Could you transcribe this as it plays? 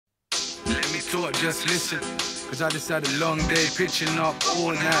talk, just listen. Cause I just had a long day, pitching up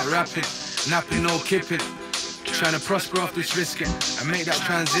all night, rapping, napping, no kipping. Trying to prosper off this risking and make that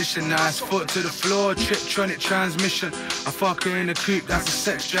transition. Nice foot to the floor, Triptronic transmission. I fuck her in the coupe, that's a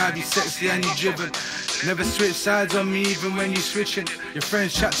sex drive. You sexy and you driven. Never switch sides on me even when you switching. Your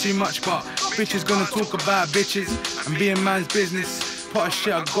friends chat too much, but bitches gonna talk about bitches and being man's business. Pot of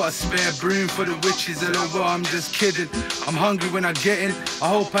shit, I got a spare broom for the witches. LOL, I'm just kidding. I'm hungry when I get in. I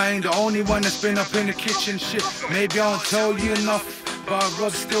hope I ain't the only one that's been up in the kitchen. Shit, maybe I don't tell you enough. But I'd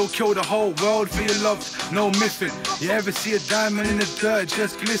rather still kill the whole world for your love, no mything. You ever see a diamond in the dirt,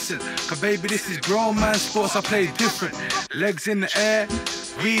 just glisten. Cause baby, this is grown man sports, I play different. Legs in the air,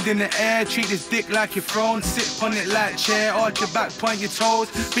 weed in the air. Treat this dick like your throne, sit on it like chair. Arch your back, point your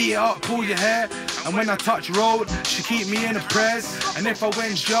toes, beat it up, pull your hair. And when I touch road, she keep me in her prayers. And if I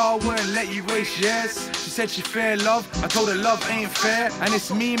went jar, I wouldn't let you waste years. She said she fear love, I told her love ain't fair. And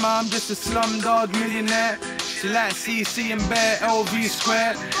it's me, man, I'm just a slumdog millionaire. She like CC and Bear, LV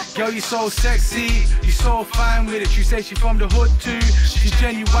square. Girl, you so sexy, you so fine with it. You say she from the hood too, she's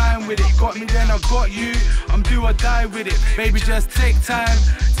genuine with it. Got me then I got you, I'm do or die with it. Baby, just take time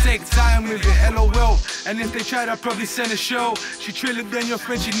with it, LOL. And if they tried, I'd probably send a show. She triller than your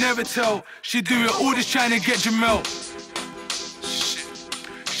friend, she'd never tell. She do it all just trying to get Jamel.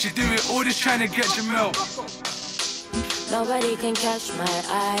 She do it all just trying to get Jamel. Nobody can catch my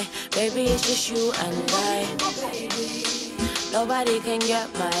eye, baby, it's just you and I. Nobody can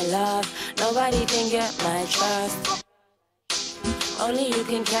get my love, nobody can get my trust. Only you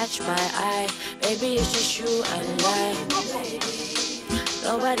can catch my eye, baby, it's just you and I.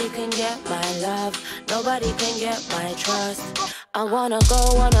 Nobody can get my love, nobody can get my trust. I wanna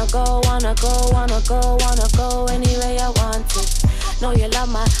go, wanna go, wanna go, wanna go, wanna go anywhere I want to. Know you love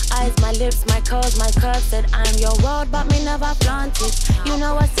my eyes, my lips, my curves, my curves. Said I'm your world, but me never flaunt it. You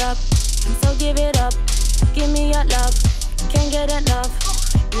know what's up, so give it up. Give me your love, can't get enough.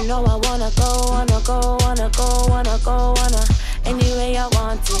 You know I wanna go, wanna go, wanna go, wanna go, wanna anywhere I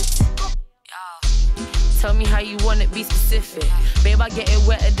want it. Tell me how you want it, be specific. Babe, I get it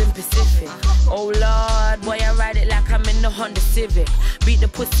wetter than Pacific. Oh Lord, boy, I ride it like I'm in the Honda Civic. Beat the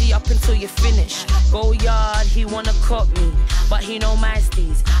pussy up until you finish. Go yard, he wanna cut me, but he know my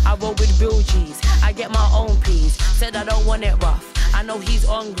steez. I roll with Bill G's, I get my own peas. Said I don't want it rough, I know he's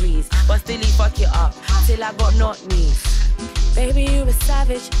on grease, but still he fuck it up, till I got knock knees. Baby, you a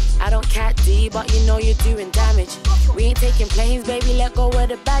savage, I don't cat D, but you know you're doing damage. We ain't taking planes, baby, let go of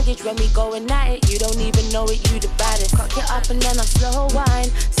the baggage. When we going at it, you don't even know it, you the baddest. Cock it up and then I slow wine.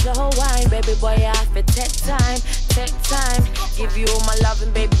 Baby boy, I have to take time. Give you all my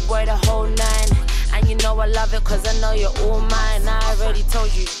loving, baby boy, the whole nine. And you know I love it, cause I know you're all mine. I already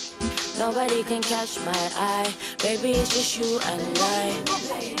told you, nobody can catch my eye. Baby, it's just you and I.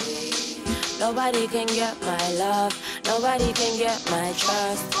 Nobody can get my love, nobody can get my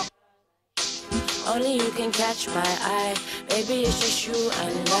trust. Only you can catch my eye, baby, it's just you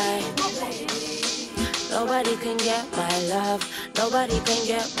and I. Nobody can get my love, nobody can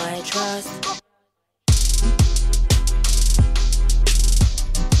get my trust.